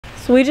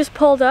So we just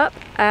pulled up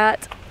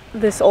at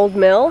this old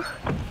mill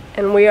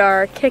and we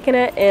are kicking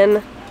it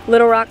in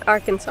Little Rock,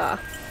 Arkansas.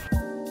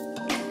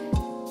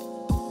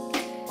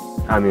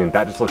 I mean,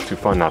 that just looks too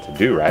fun not to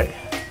do, right?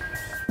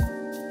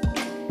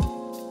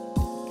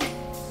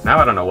 Now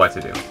I don't know what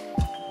to do.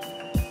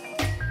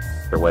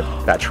 Or what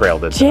that trail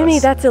did to Jimmy,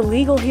 us. that's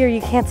illegal here.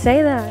 You can't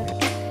say that.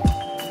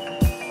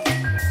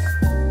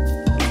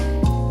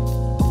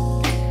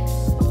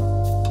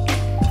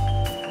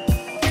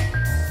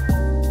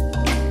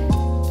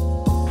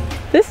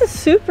 This is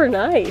super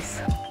nice.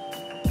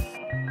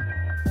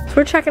 So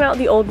we're checking out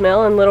the old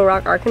mill in Little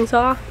Rock,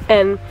 Arkansas,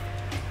 and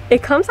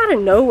it comes out of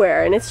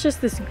nowhere, and it's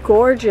just this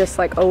gorgeous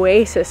like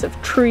oasis of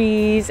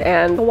trees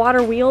and a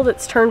water wheel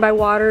that's turned by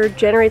water,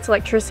 generates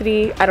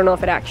electricity. I don't know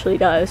if it actually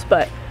does,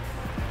 but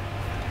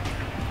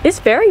it's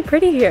very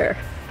pretty here.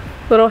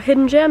 Little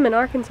hidden gem in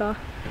Arkansas.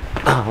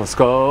 Let's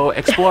go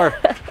explore.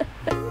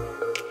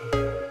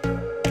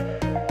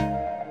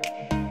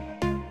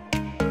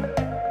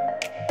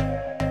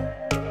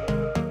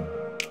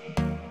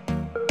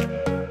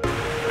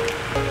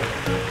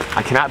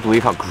 I cannot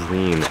believe how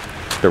green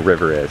the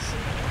river is.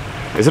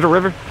 Is it a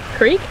river?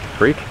 Creek?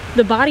 Creek?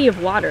 The body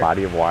of water.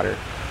 Body of water.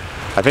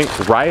 I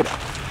think right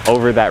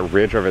over that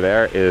ridge over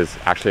there is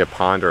actually a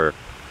pond, or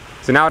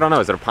so now I don't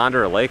know, is it a pond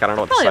or a lake? I don't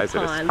know what the size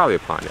it is. It's probably a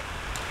pond. Yeah.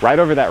 Right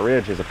over that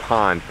ridge is a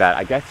pond that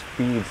I guess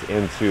feeds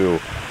into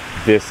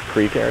this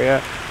creek area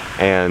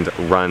and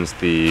runs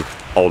the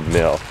old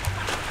mill.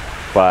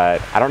 But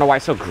I don't know why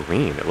it's so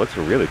green. It looks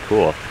really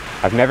cool.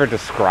 I've never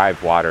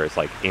described water as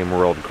like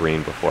emerald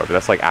green before, but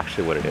that's like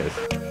actually what it is.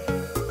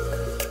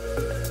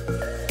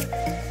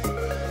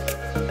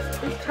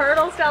 There's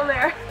turtles down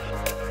there.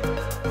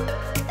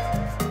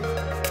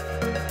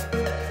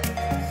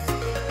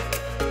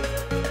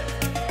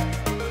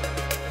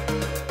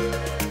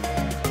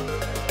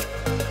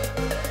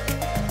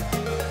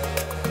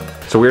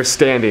 So we're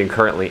standing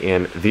currently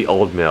in the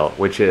old mill,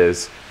 which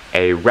is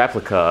a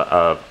replica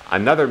of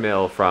another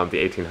mill from the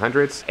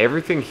 1800s.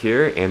 Everything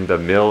here in the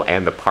mill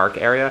and the park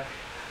area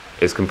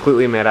is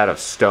completely made out of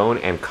stone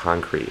and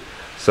concrete.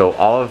 So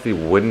all of the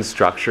wooden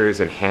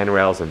structures and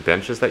handrails and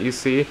benches that you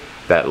see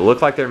that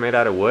look like they're made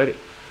out of wood,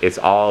 it's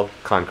all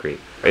concrete.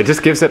 It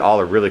just gives it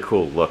all a really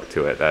cool look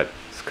to it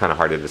that's kind of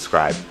hard to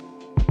describe.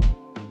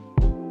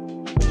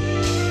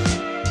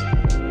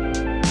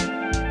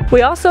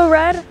 We also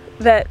read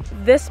that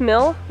this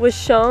mill was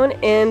shown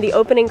in the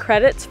opening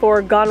credits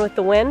for Gone with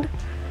the Wind,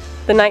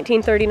 the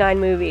 1939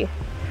 movie.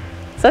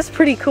 So that's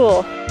pretty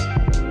cool.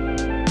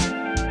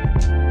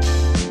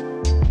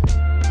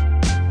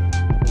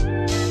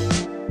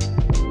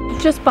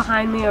 Just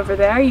behind me over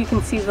there, you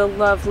can see the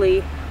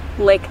lovely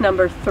Lake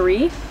Number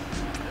 3.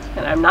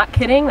 And I'm not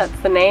kidding, that's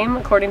the name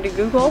according to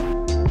Google.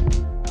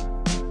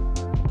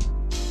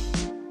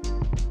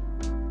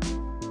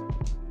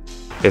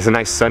 It's a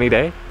nice sunny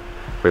day.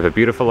 We have a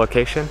beautiful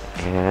location,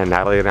 and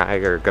Natalie and I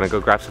are gonna go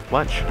grab some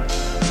lunch.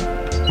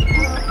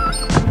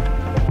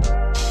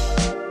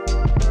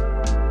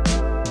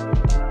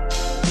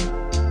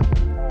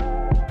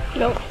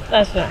 Nope,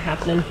 that's not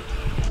happening.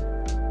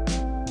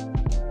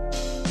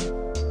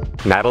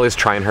 Natalie's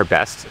trying her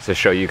best to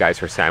show you guys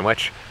her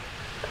sandwich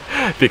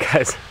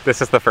because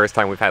this is the first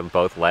time we've had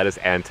both lettuce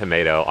and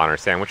tomato on our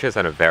sandwiches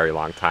in a very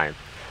long time.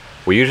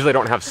 We usually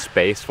don't have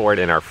space for it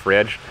in our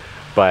fridge,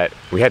 but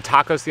we had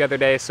tacos the other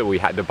day, so we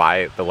had to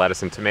buy the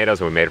lettuce and tomatoes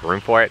and we made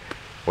room for it.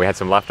 We had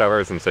some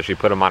leftovers, and so she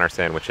put them on our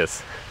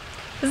sandwiches.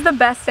 This is the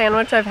best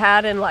sandwich I've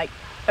had in like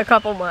a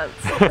couple months.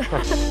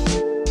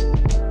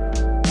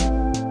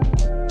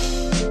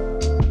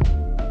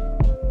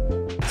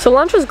 So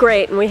lunch was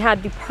great, and we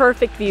had the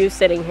perfect view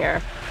sitting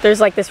here. There's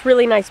like this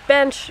really nice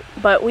bench,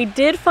 but we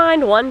did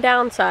find one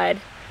downside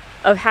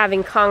of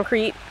having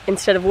concrete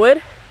instead of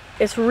wood.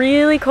 It's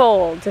really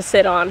cold to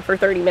sit on for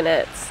 30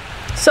 minutes.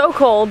 So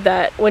cold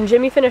that when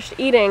Jimmy finished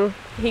eating,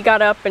 he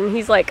got up and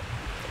he's like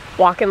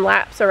walking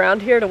laps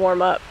around here to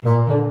warm up.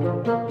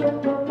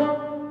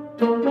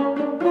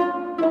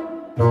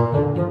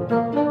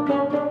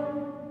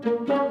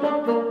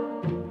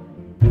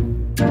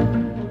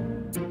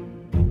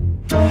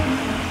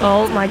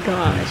 Oh my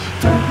gosh.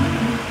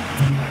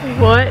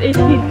 What is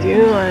he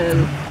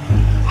doing?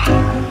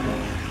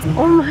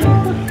 Oh my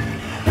god.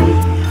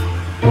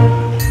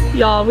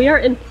 Y'all, we are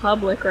in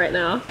public right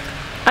now.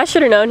 I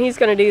should have known he's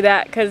gonna do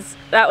that, because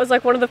that was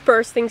like one of the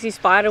first things he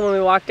spotted when we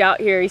walked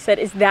out here. He said,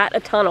 "Is that a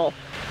tunnel?"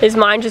 His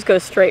mind just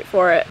goes straight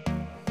for it.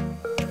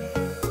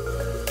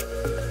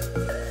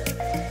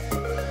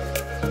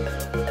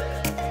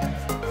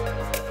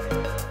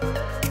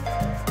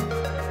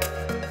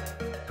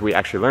 We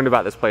actually learned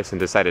about this place and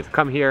decided to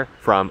come here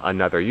from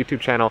another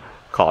YouTube channel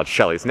called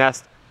Shelly's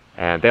Nest,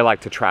 and they like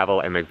to travel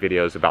and make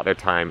videos about their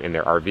time in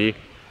their RV.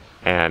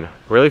 And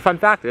really fun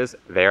fact is,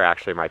 they're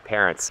actually my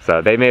parents.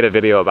 So they made a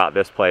video about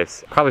this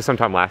place probably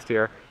sometime last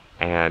year,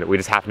 and we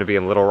just happened to be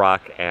in Little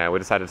Rock, and we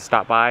decided to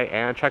stop by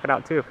and check it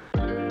out too.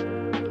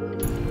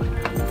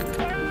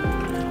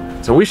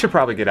 So we should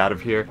probably get out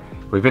of here.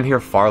 We've been here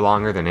far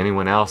longer than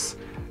anyone else,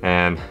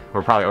 and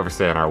we're probably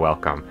overstaying our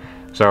welcome.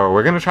 So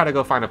we're gonna try to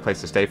go find a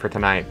place to stay for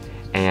tonight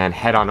and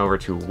head on over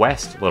to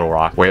West Little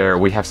Rock, where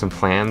we have some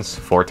plans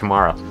for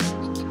tomorrow.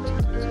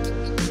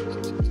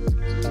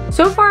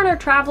 So far in our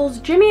travels,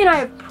 Jimmy and I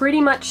have pretty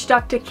much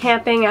stuck to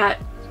camping at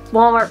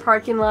Walmart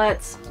parking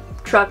lots,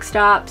 truck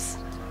stops,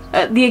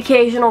 the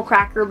occasional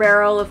Cracker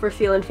Barrel if we're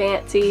feeling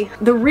fancy.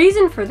 The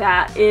reason for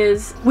that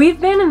is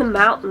we've been in the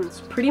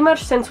mountains pretty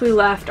much since we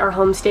left our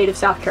home state of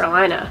South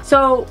Carolina.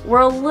 So we're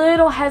a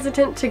little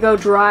hesitant to go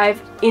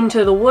drive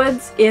into the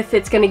woods if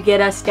it's gonna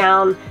get us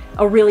down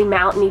a really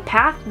mountainy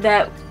path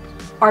that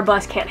our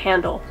bus can't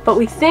handle. But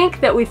we think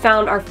that we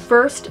found our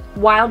first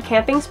wild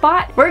camping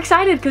spot. We're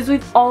excited because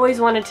we've always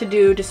wanted to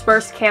do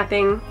dispersed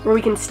camping where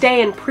we can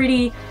stay in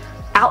pretty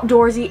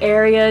outdoorsy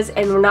areas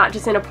and we're not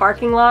just in a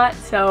parking lot.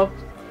 So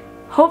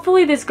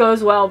hopefully this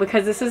goes well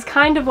because this is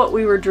kind of what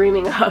we were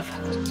dreaming of.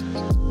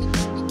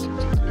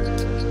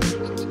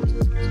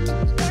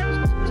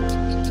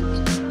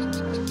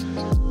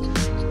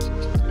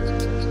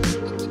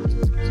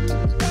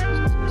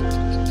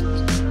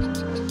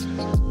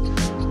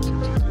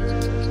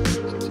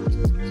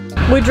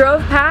 We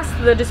drove past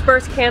the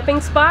dispersed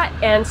camping spot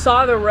and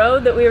saw the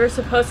road that we were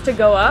supposed to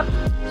go up.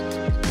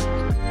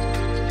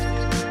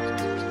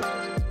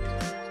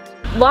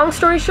 Long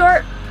story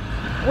short,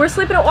 we're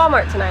sleeping at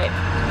Walmart tonight.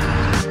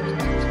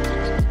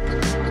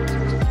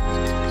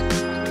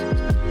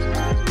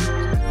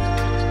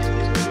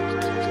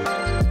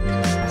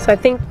 So I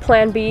think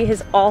plan B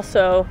has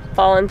also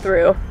fallen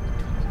through.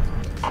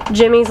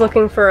 Jimmy's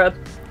looking for a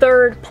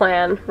third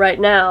plan right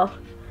now,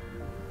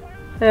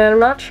 and I'm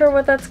not sure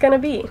what that's gonna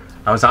be.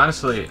 I was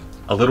honestly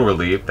a little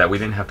relieved that we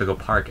didn't have to go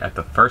park at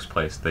the first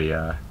place,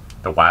 the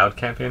wild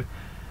camping,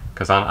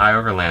 because on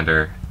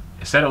iOverlander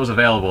it said it was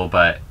available,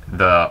 but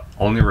the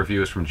only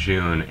review is from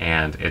June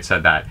and it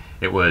said that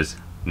it was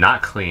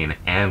not clean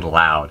and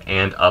loud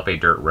and up a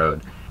dirt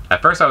road.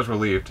 At first I was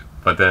relieved,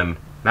 but then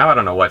now I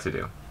don't know what to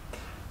do.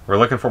 We're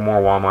looking for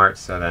more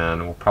Walmarts and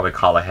then we'll probably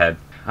call ahead.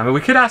 I mean, we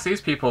could ask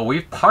these people.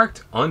 We've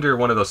parked under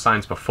one of those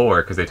signs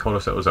before because they told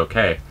us it was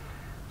okay.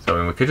 So I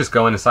mean, we could just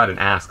go inside and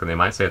ask and they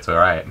might say it's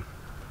alright.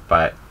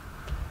 But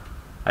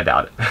I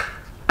doubt it.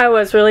 I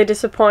was really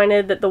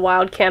disappointed that the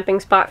wild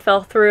camping spot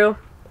fell through.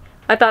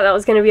 I thought that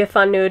was going to be a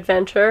fun new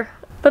adventure.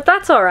 But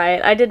that's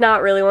alright. I did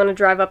not really want to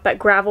drive up that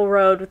gravel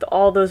road with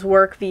all those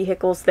work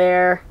vehicles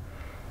there.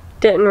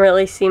 Didn't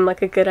really seem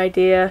like a good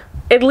idea.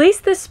 At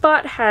least this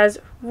spot has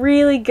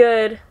really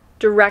good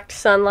direct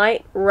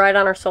sunlight right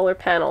on our solar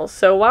panels.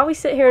 So while we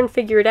sit here and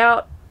figure it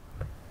out,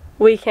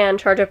 we can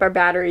charge up our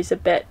batteries a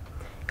bit.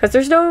 Because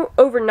there's no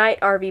overnight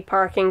RV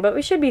parking, but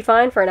we should be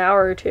fine for an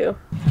hour or two.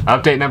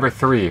 Update number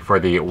 3 for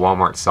the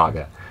Walmart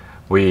saga.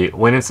 We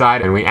went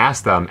inside and we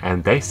asked them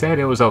and they said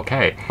it was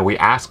okay. We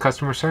asked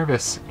customer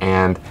service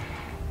and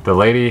the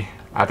lady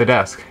at the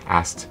desk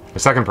asked the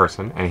second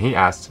person and he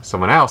asked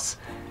someone else,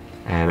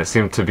 and it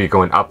seemed to be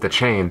going up the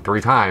chain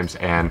 3 times,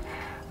 and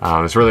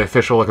this really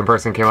official looking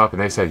person came up and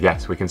they said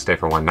yes, we can stay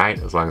for one night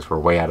as long as we're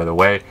way out of the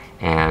way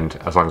and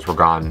as long as we're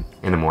gone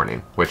in the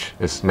morning, which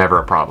is never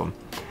a problem.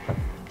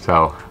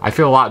 So I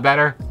feel a lot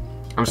better.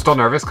 I'm still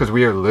nervous because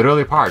we are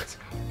literally parked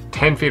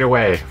 10 feet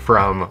away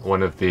from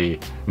one of the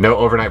no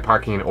overnight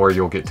parking or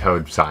you'll get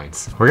towed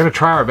signs. We're gonna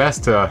try our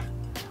best to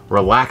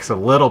relax a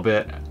little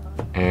bit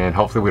and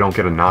hopefully we don't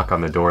get a knock on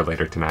the door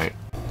later tonight.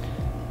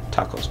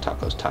 Tacos,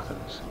 tacos,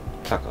 tacos.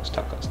 Tacos,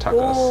 tacos,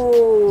 tacos.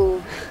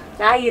 Ooh,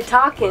 now you're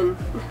talking.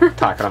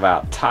 Talking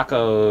about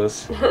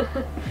tacos.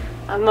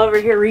 I'm over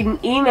here reading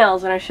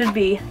emails and I should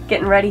be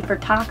getting ready for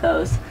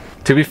tacos.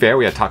 To be fair,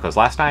 we had tacos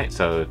last night,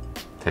 so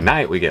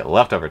tonight we get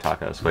leftover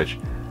tacos, which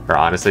are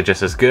honestly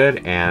just as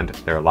good and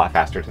they're a lot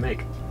faster to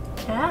make.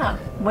 Yeah,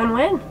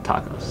 win-win.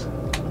 Tacos.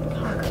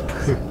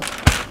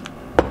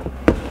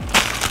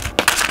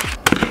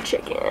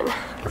 Chicken.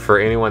 For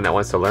anyone that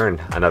wants to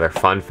learn another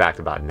fun fact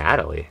about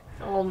Natalie,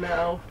 Oh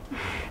no.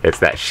 it's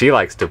that she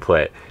likes to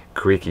put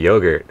Greek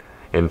yogurt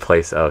in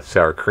place of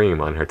sour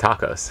cream on her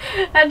tacos.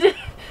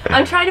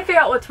 I'm trying to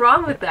figure out what's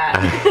wrong with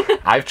that.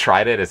 I've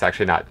tried it. It's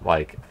actually not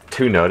like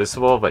too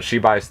noticeable, but she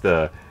buys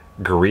the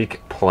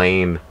Greek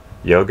plain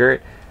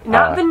yogurt.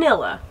 Not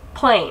vanilla,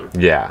 plain.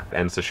 Yeah,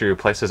 and so she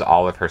replaces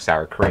all of her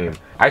sour cream.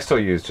 I still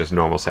use just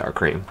normal sour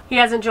cream. He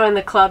hasn't joined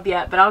the club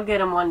yet, but I'll get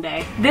him one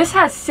day. This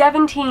has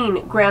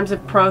 17 grams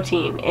of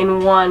protein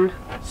in one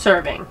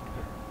serving.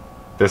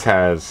 This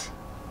has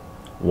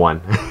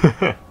 1.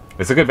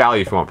 It's a good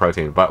value if you want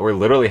protein, but we're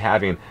literally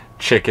having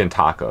chicken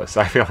tacos.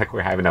 So I feel like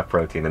we have enough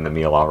protein in the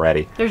meal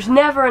already. There's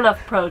never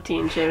enough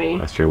protein, Jimmy.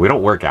 That's true. We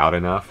don't work out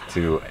enough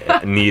to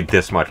need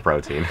this much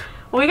protein.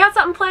 Well, we got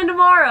something planned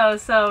tomorrow,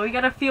 so we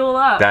gotta fuel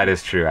up. That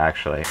is true,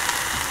 actually.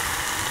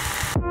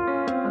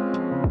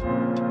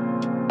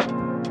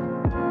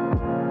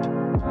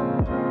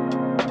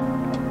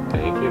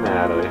 Thank you,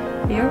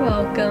 Natalie. You're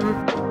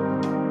welcome.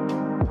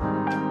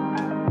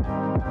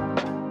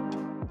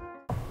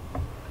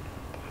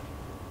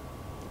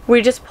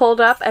 We just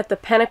pulled up at the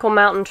Pinnacle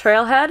Mountain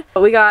Trailhead.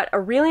 We got a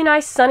really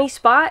nice sunny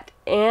spot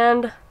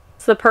and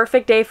it's the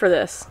perfect day for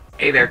this.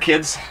 Hey there,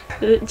 kids.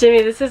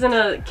 Jimmy, this isn't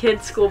a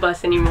kid's school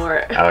bus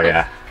anymore. Oh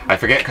yeah. I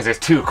forget because there's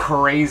 2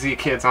 crazy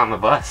kids on the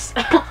bus.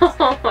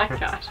 Oh my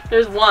gosh.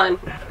 There's one.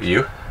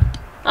 You?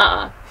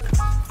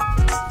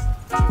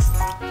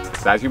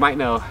 So as you might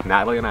know,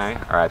 Natalie and I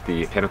are at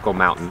the Pinnacle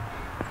Mountain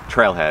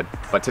Trailhead,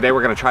 but today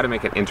we're going to try to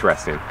make it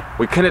interesting.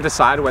 We couldn't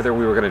decide whether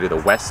we were going to do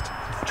the West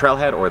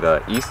Trailhead or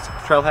the East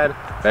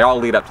Trailhead. They all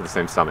lead up to the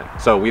same summit.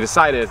 So we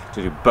decided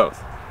to do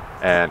both.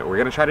 And we're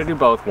going to try to do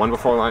both, one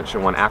before lunch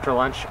and one after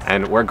lunch,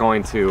 and we're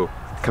going to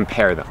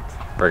compare them.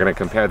 We're going to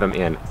compare them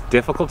in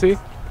difficulty,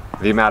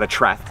 the amount of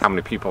traffic, how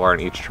many people are in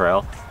each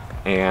trail,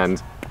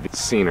 and the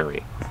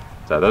scenery.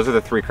 So those are the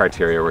 3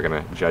 criteria we're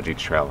going to judge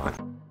each trail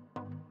on.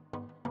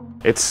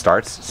 It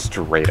starts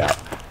straight up.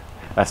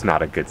 That's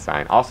not a good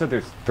sign. Also,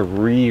 there's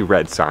 3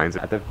 red signs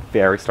at the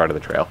very start of the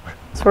trail.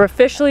 So we're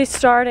officially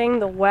starting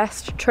the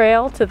West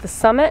Trail to the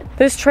summit.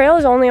 This trail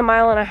is only 1.5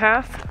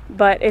 miles,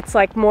 but it's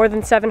like more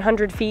than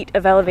 700 feet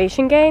of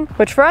elevation gain,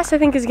 which for us I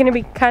think is going to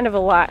be kind of a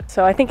lot.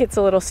 So I think it's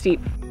a little steep.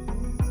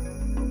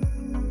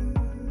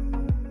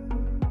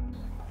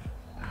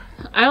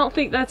 I don't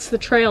think that's the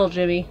trail,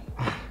 Jimmy.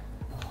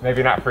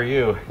 Maybe not for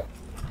you.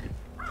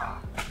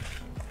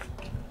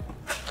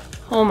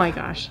 Oh my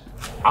gosh.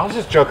 I was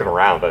just joking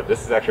around, but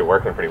this is actually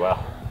working pretty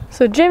well.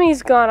 So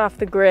Jimmy's gone off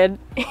the grid.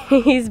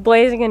 He's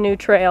blazing a new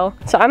trail.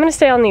 So I'm gonna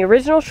stay on the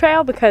original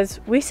trail because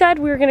we said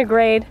we were gonna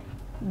grade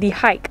the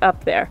hike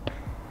up there,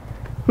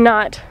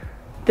 not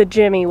the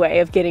Jimmy way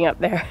of getting up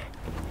there.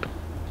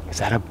 Is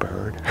that a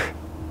bird?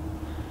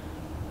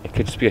 It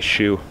could just be a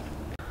shoe.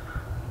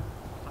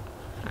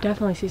 I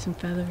definitely see some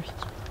feathers.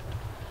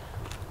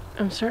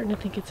 I'm starting to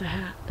think it's a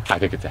hat. I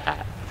think it's a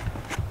hat.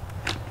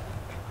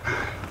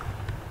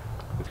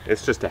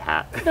 It's just a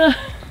hat.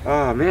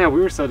 Oh man,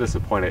 we were so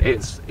disappointed.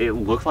 It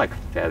looked like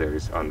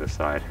feathers on this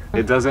side.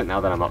 It doesn't now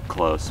that I'm up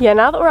close. Yeah,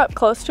 now that we're up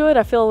close to it,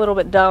 I feel a little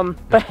bit dumb,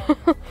 but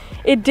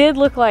it did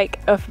look like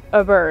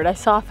a bird. I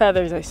saw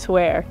feathers, I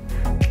swear.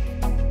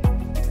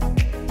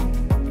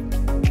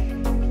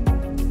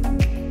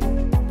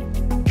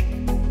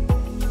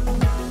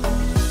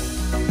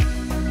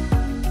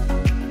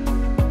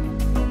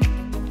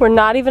 We're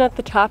not even at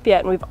the top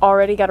yet, and we've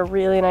already got a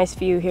really nice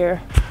view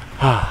here.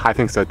 I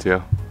think so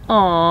too.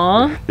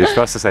 Aww. You're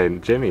supposed to say,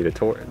 Jimmy,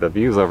 the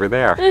view's over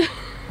there.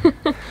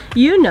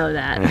 You know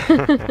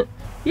that.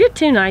 You're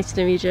too nice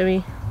to me,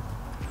 Jimmy.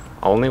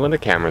 Only when the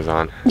camera's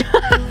on.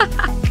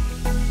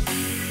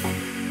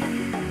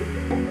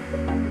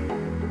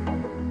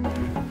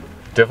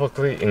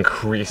 Difficulty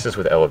increases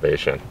with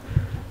elevation.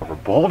 Over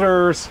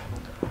boulders.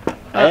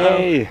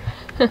 Hey!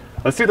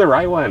 Let's do the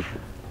right one.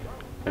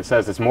 It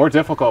says it's more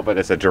difficult, but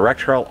it's a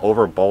direct trail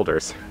over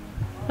boulders.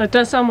 That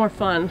does sound more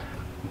fun.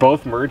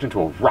 Both merge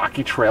into a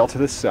rocky trail to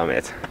the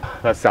summit.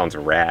 That sounds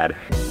rad.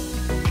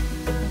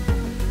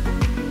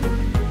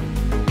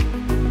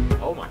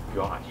 Oh my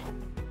gosh.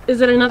 Is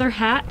it another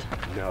hat?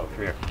 No,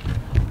 come here.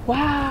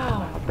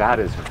 Wow. That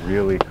is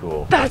really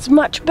cool. That's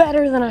much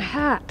better than a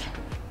hat.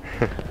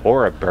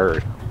 Or a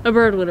bird. A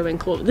bird would have been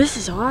cool. This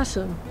is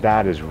awesome.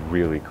 That is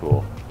really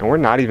cool. And we're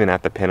not even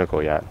at the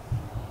pinnacle yet.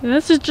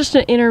 This is just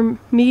an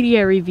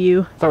intermediary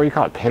view. Is that what you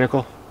call it,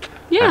 pinnacle?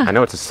 Yeah. I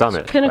know it's a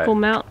summit. It's Pinnacle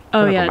Mountain.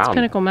 Oh yeah, it's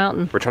Pinnacle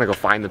Mountain. We're trying to go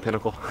find the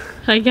pinnacle.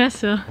 I guess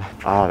so.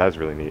 Oh, that was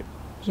really neat.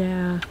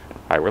 Yeah.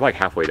 All right, we're like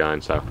halfway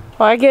done, so.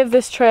 Well, I give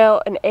this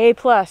trail an A+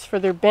 for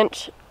their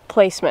bench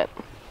placement,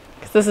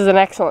 because this is an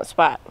excellent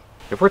spot.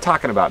 If we're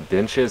talking about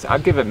benches,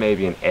 I'd give it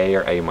maybe an A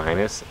or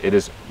A-. It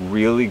is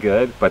really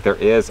good, but there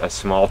is a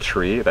small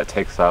tree that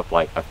takes up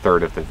like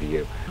 1/3 of the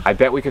view. I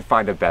bet we could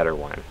find a better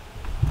one.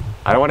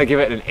 I don't want to give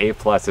it an A+.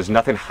 There's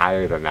nothing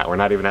higher than that. We're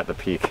not even at the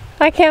peak.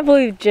 I can't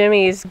believe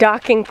Jimmy's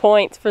docking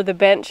points for the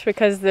bench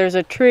because there's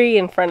a tree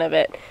in front of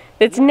it.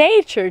 It's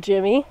nature,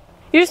 Jimmy.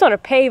 You just want to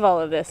pave all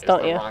of this,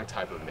 don't you? It's the wrong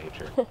type of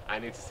nature. I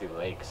need to see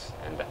lakes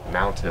and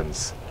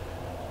mountains,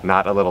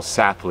 not a little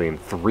sapling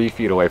 3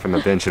 feet away from the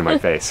bench in my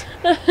face.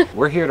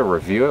 We're here to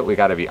review it. We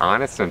got to be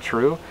honest and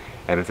true.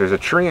 And if there's a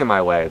tree in my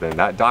way, then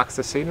that docks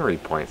the scenery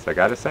points, I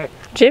gotta say.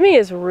 Jimmy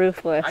is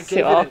ruthless. I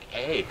gave it an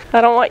A.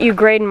 I don't want you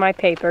grading my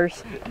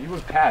papers. You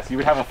would pass. You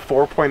would have a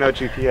 4.0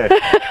 GPA.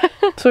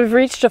 So we've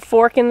reached a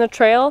fork in the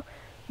trail.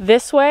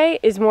 This way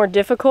is more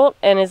difficult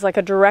and is like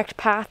a direct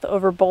path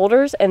over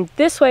boulders. And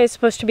this way is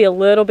supposed to be a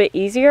little bit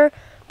easier,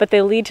 but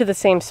they lead to the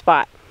same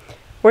spot.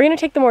 We're gonna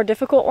take the more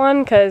difficult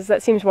one because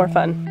that seems more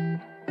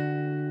fun.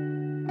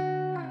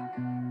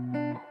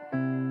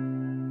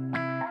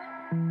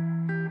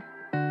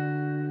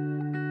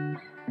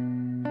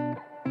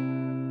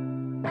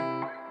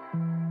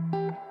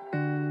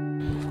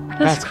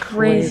 That's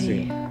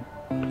crazy. Wow.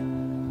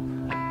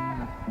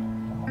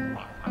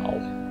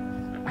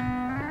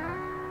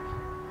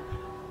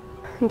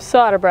 I'm so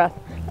out of breath.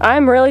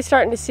 I'm really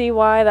starting to see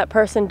why that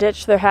person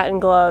ditched their hat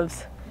and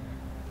gloves.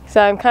 So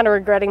I'm kind of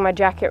regretting my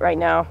jacket right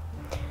now.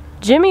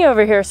 Jimmy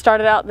over here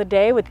started out the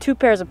day with 2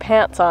 pairs of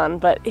pants on,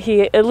 but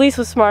he at least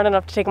was smart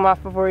enough to take them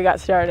off before we got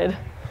started.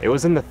 It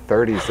was in the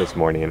 30s this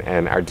morning,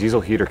 and our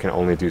diesel heater can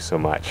only do so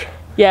much.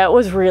 Yeah, it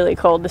was really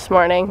cold this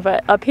morning,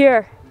 but up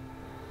here,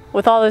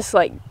 with all this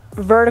like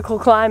vertical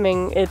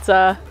climbing, it's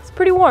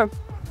pretty warm.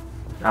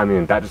 I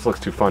mean, that just looks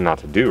too fun not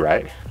to do,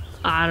 right?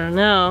 I don't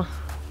know.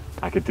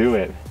 I could do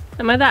it.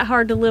 Am I that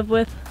hard to live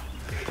with?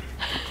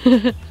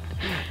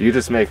 You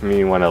just make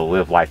me want to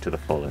live life to the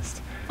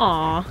fullest.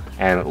 Aw.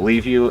 And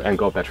leave you and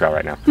go up that trail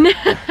right now.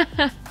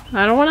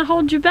 I don't want to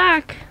hold you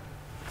back.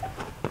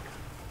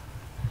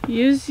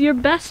 Use your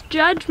best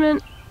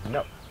judgment.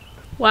 No.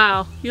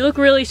 Wow, you look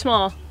really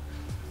small.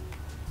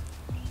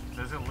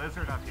 There's a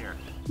lizard up here.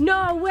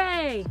 No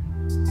way!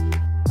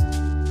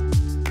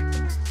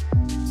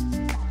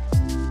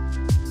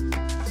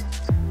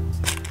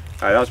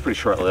 Alright, that was pretty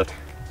short-lived.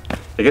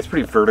 It gets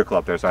pretty vertical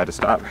up there, so I had to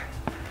stop.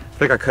 I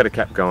think I could have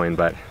kept going,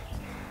 but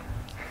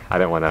I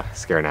didn't want to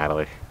scare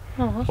Natalie.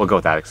 Aww. We'll go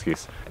with that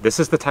excuse. This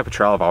is the type of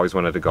trail I've always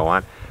wanted to go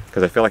on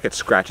because I feel like it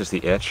scratches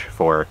the itch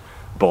for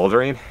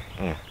bouldering,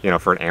 you know,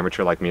 for an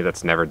amateur like me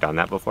that's never done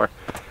that before.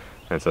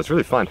 And so it's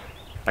really fun.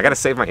 I gotta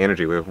save my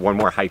energy. We have one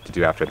more hike to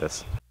do after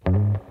this. I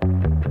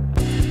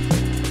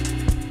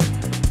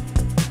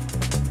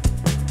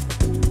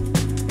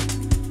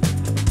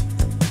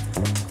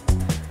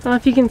don't know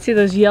if you can see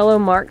those yellow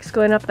marks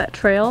going up that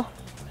trail.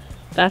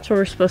 That's where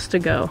we're supposed to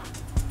go.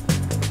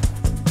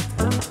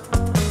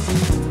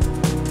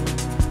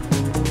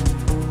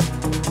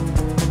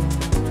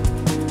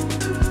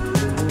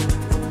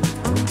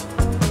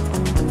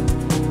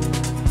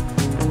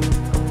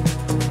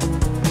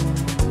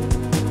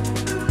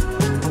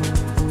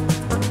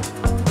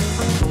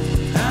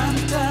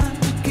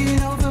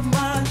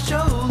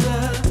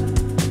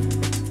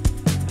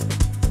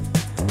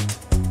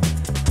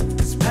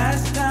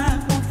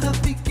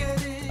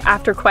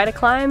 After quite a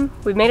climb,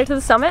 we've made it to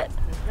the summit.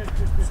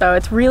 So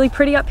it's really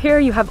pretty up here.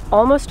 You have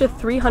almost a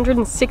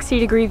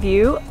 360-degree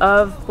view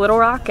of Little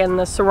Rock and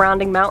the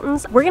surrounding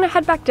mountains. We're gonna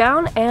head back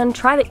down and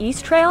try the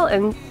East Trail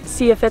and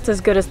see if it's as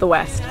good as the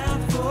West.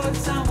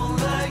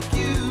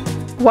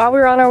 While we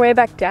were on our way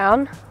back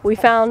down, we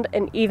found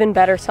an even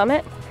better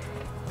summit,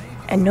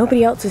 and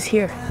nobody else is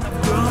here.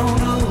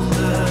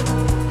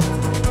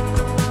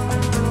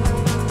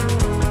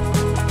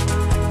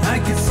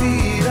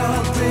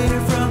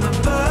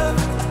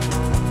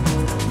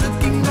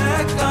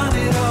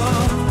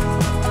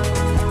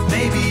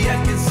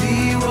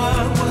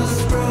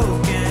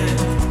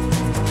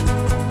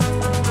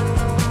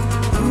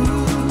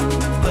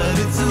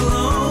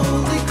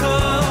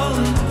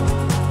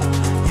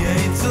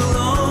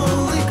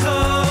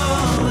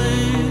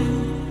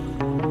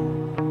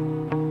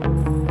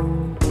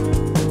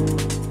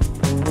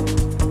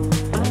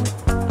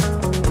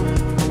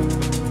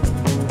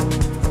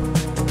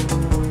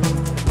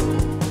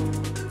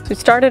 We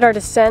started our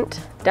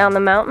descent down the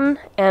mountain,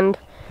 and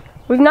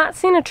we've not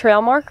seen a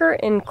trail marker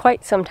in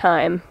quite some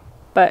time,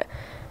 but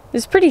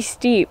it's pretty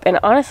steep, and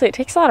honestly it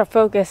takes a lot of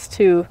focus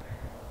to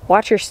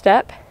watch your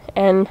step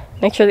and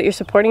make sure that you're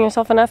supporting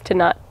yourself enough to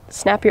not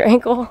snap your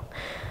ankle.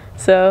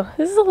 So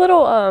this is a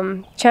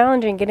little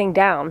challenging getting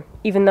down,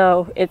 even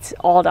though it's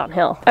all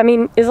downhill. I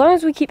mean, as long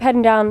as we keep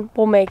heading down,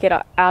 we'll make it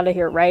out of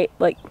here, right?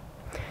 Like,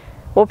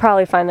 we'll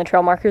probably find the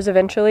trail markers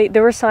eventually.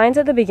 There were signs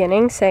at the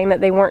beginning saying that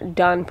they weren't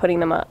done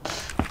putting them up.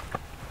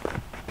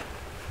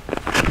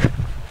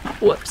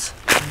 Whoops.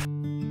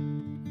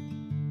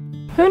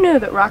 Who knew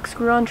that rocks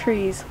grew on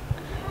trees?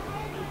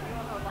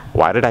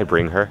 Why did I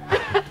bring her?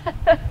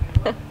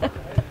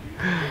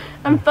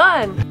 I'm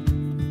fun.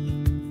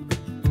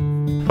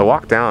 The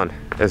walk down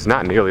is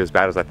not nearly as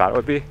bad as I thought it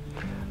would be,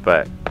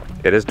 but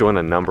it is doing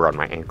a number on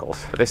my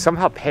ankles. They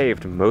somehow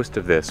paved most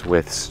of this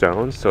with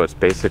stones, so it's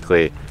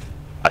basically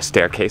a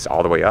staircase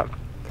all the way up,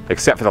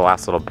 except for the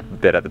last little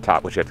bit at the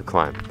top, which you have to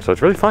climb. So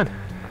it's really fun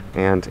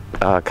and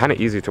kind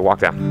of easy to walk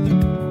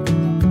down.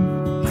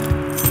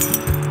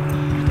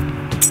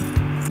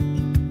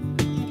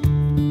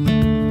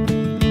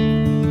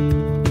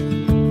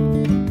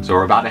 So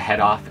we're about to head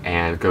off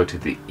and go to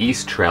the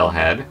East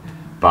Trailhead,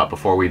 but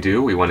before we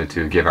do, we wanted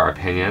to give our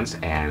opinions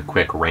and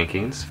quick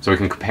rankings so we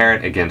can compare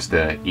it against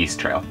the East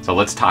Trail. So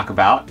let's talk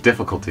about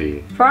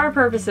difficulty. For our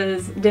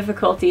purposes,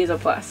 difficulty is a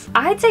plus.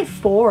 I'd say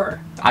 4.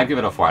 I'd give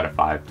it a 4 out of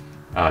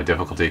 5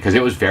 difficulty because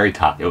it was very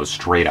tough. It was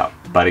straight up,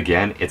 but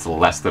again, it's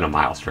less than a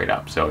mile straight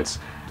up, so it's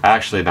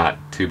actually not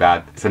too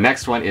bad. So the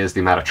next one is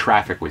the amount of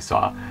traffic we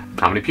saw.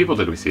 How many people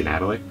did we see,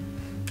 Natalie?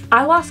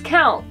 I lost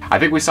count. I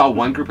think we saw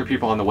one group of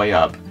people on the way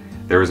up.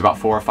 There was about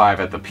 4 or 5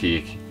 at the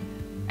peak,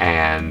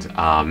 and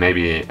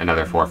maybe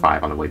another 4 or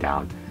 5 on the way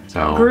down.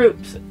 So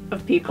groups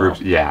of people. Groups,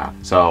 yeah.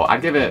 So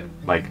I'd give it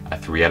like a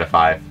 3 out of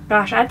 5.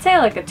 Gosh, I'd say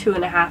like a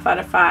 2.5 out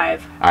of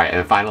 5. All right,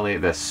 and finally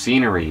the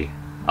scenery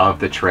of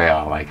the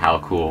trail. Like, how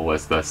cool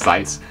was the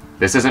sights?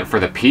 This isn't for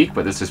the peak,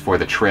 but this is for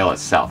the trail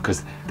itself,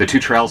 because the two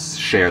trails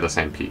share the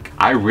same peak.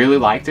 I really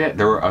liked it.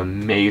 There were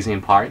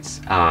amazing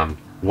parts.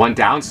 One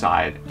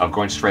downside of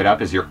going straight up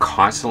is you're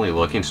constantly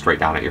looking straight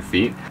down at your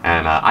feet,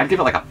 and I'd give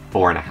it like a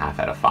 4.5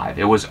 out of 5.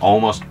 It was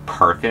almost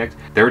perfect.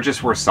 There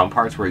just were some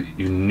parts where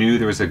you knew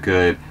there was a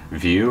good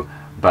view,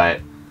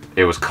 but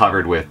it was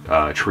covered with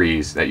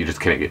trees that you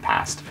just couldn't get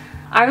past.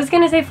 I was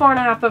gonna say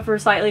 4.5, but for a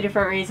slightly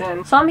different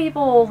reason. Some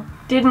people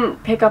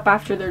didn't pick up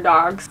after their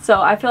dogs.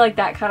 So I feel like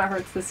that kind of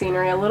hurts the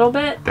scenery a little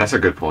bit. That's a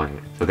good point.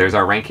 So there's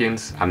our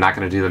rankings. I'm not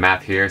going to do the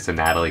math here, so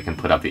Natalie can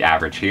put up the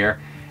average here,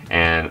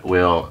 and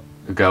we'll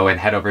go and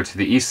head over to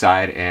the east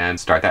side and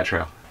start that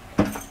trail.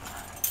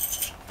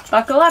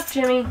 Buckle up,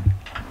 Jimmy.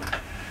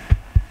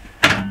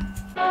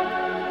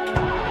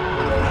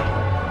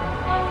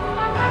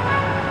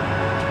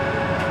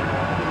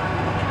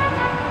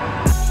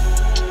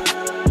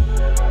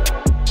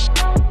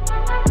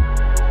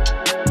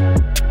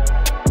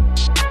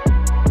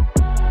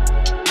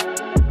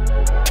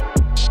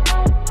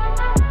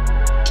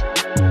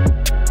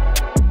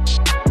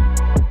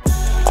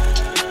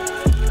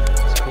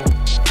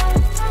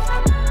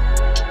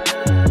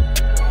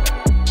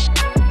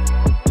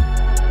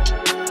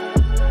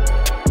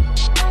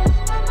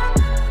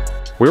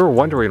 We were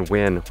wondering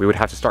when we would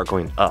have to start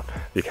going up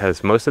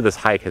because most of this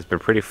hike has been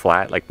pretty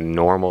flat, like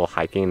normal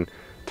hiking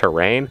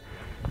terrain.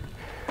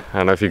 I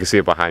don't know if you can see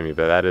it behind me,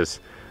 but that is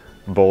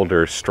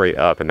boulders straight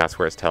up, and that's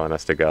where it's telling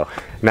us to go.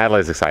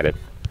 Natalie's excited.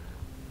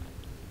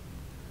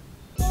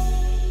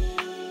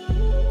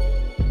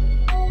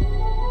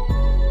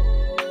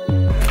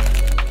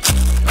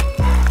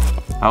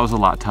 That was a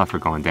lot tougher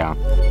going down.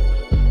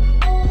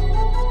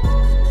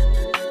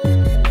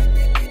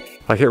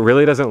 Like, it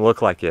really doesn't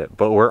look like it,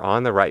 but we're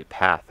on the right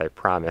path, I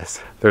promise.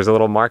 There's a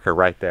little marker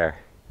right there.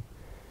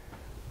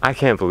 I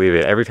can't believe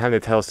it. Every time they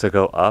tell us to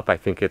go up, I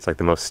think it's like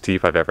the most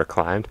steep I've ever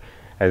climbed.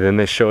 And then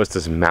they show us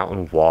this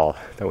mountain wall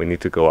that we need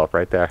to go up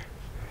right there.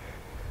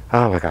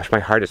 Oh my gosh, my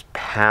heart is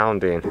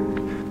pounding.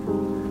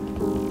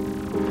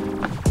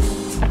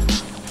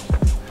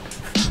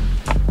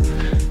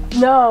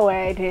 No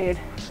way, dude.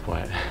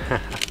 What?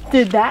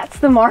 Dude, that's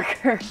the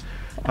marker.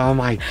 Oh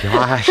my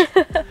gosh.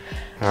 All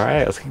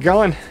right, let's keep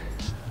going.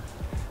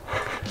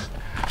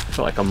 I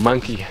feel like a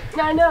monkey.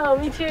 I know,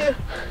 me too.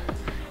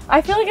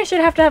 I feel like I should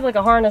have to have like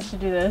a harness to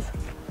do this.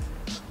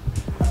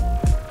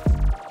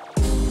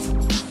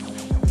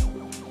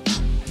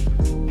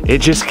 It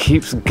just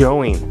keeps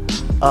going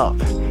up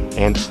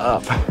and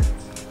up.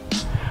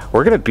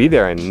 We're gonna be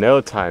there in no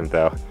time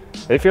though.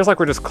 It feels like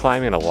we're just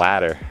climbing a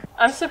ladder.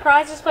 I'm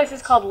surprised this place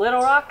is called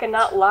Little Rock and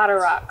not Ladder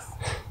Rocks.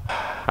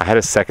 I had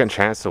a second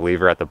chance to leave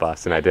her at the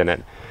bus and I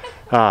didn't.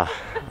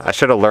 I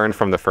should have learned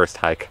from the first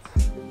hike.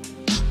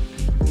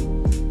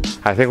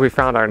 I think we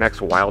found our next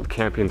wild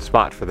camping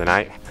spot for the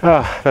night.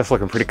 That's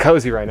looking pretty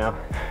cozy right now.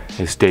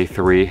 It's day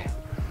 3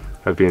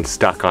 of being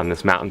stuck on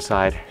this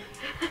mountainside.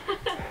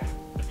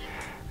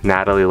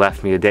 Natalie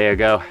left me a day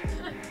ago.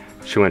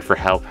 She went for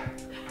help.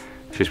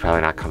 She's probably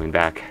not coming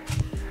back.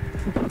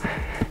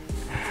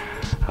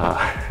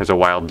 There's a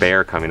wild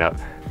bear coming up.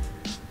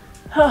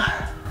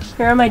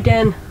 You're in my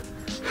den.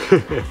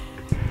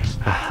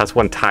 That's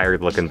one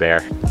tired looking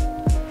bear.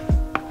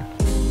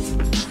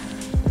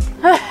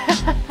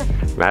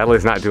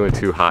 Natalie's not doing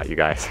too hot, you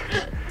guys.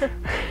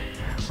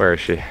 Where is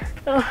she?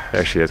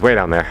 There she is, way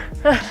down there.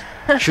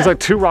 She's like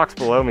 2 rocks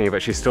below me,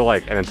 but she's still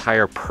like an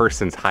entire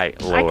person's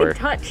height lower. I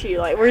can touch you,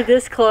 like we're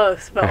this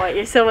close, but like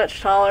you're so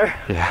much taller.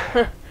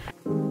 Yeah.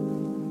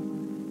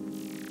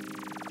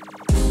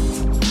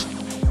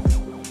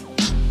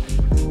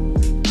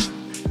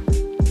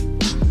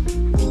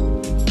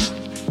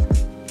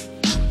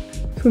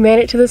 We made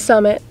it to the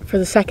summit for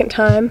the second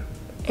time,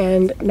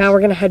 and now we're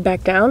gonna head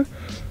back down.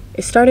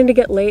 It's starting to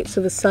get late,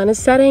 so the sun is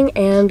setting,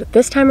 and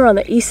this time we're on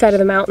the east side of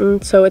the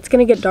mountain, so it's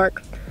gonna get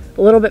dark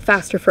a little bit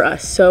faster for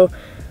us. So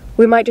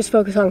we might just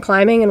focus on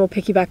climbing and we'll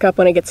pick you back up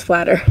when it gets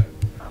flatter.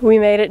 We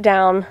made it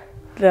down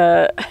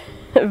the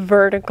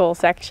vertical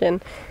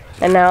section,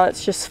 and now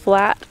it's just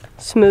flat,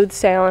 smooth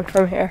sailing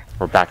from here.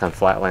 We're back on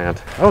flat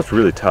land. Oh, it's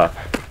really tough.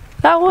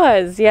 That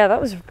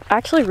was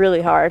actually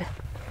really hard.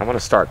 I want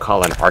to start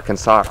calling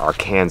Arkansas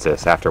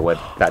Arkansas after what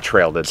that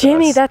trail did to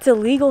Jimmy, us. that's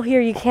illegal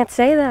here. You can't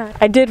say that.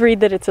 I did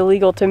read that it's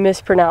illegal to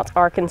mispronounce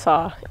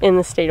Arkansas in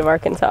the state of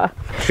Arkansas.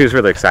 She was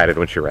really excited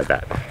when she read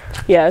that.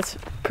 Yeah, it's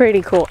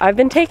pretty cool. I've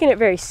been taking it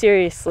very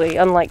seriously,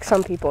 unlike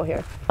some people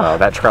here. Oh,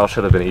 that trail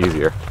should have been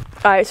easier.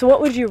 All right, so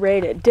what would you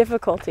rate it?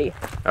 Difficulty.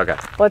 Okay.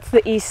 What's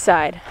the east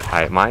side? All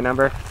right, my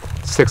number,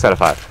 6 out of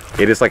 5.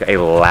 It is like a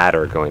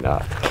ladder going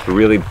up. A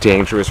really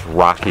dangerous,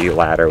 rocky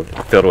ladder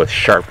filled with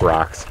sharp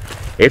rocks.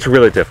 It's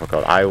really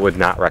difficult. I would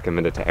not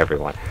recommend it to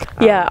everyone.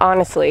 Yeah,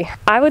 honestly.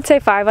 I would say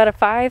 5 out of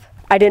 5.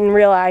 I didn't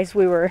realize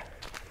we were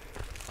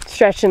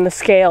stretching the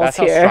scales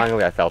here. That's how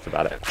strongly I felt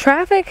about it.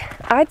 Traffic,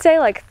 I'd say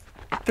like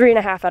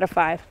 3.5 out of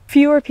 5.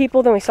 Fewer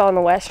people than we saw on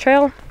the West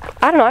Trail.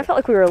 I don't know, I felt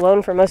like we were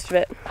alone for most of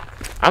it.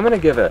 I'm gonna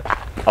give it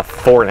a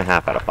 4.5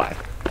 out of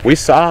 5. We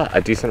saw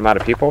a decent amount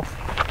of people.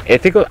 I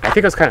think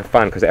it was kind of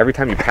fun because every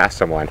time you passed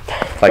someone,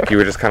 like you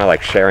were just kind of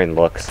like sharing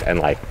looks and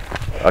like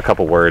a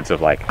couple words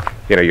of like,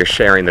 you know, you're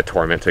sharing the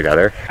torment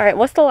together. All right,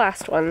 what's the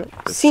last one?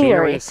 The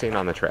scenery is seen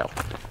on the trail.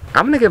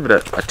 I'm gonna give it a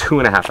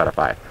 2.5 out of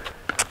 5.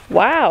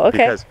 Wow, okay.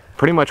 Because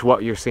pretty much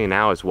what you're seeing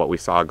now is what we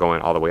saw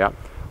going all the way up,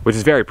 which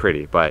is very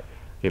pretty, but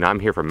you know, I'm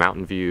here for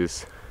mountain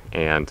views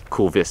and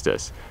cool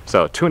vistas.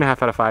 So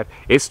 2.5 out of 5.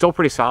 It's still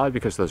pretty solid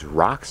because those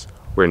rocks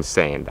were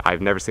insane.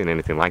 I've never seen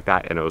anything like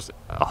that, and it was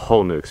a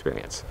whole new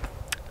experience.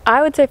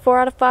 I would say 4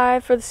 out of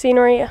 5 for the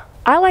scenery.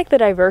 I like the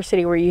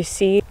diversity where you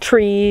see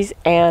trees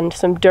and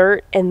some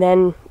dirt and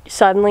then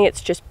suddenly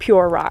it's just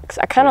pure rocks.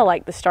 I kind of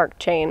like the stark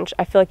change.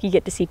 I feel like you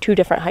get to see 2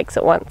 different hikes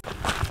at once.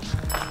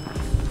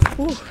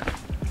 Ooh.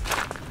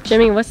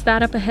 Jimmy, what's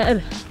that up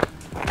ahead?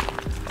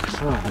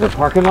 Oh, the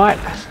parking lot?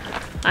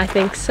 I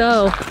think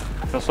so.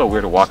 It feels so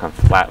weird to walk on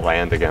flat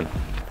land again.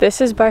 This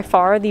is by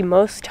far the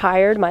most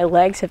tired my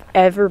legs have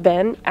ever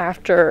been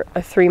after a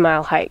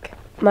 3-mile hike.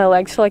 My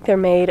legs feel like they're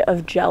made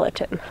of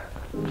gelatin.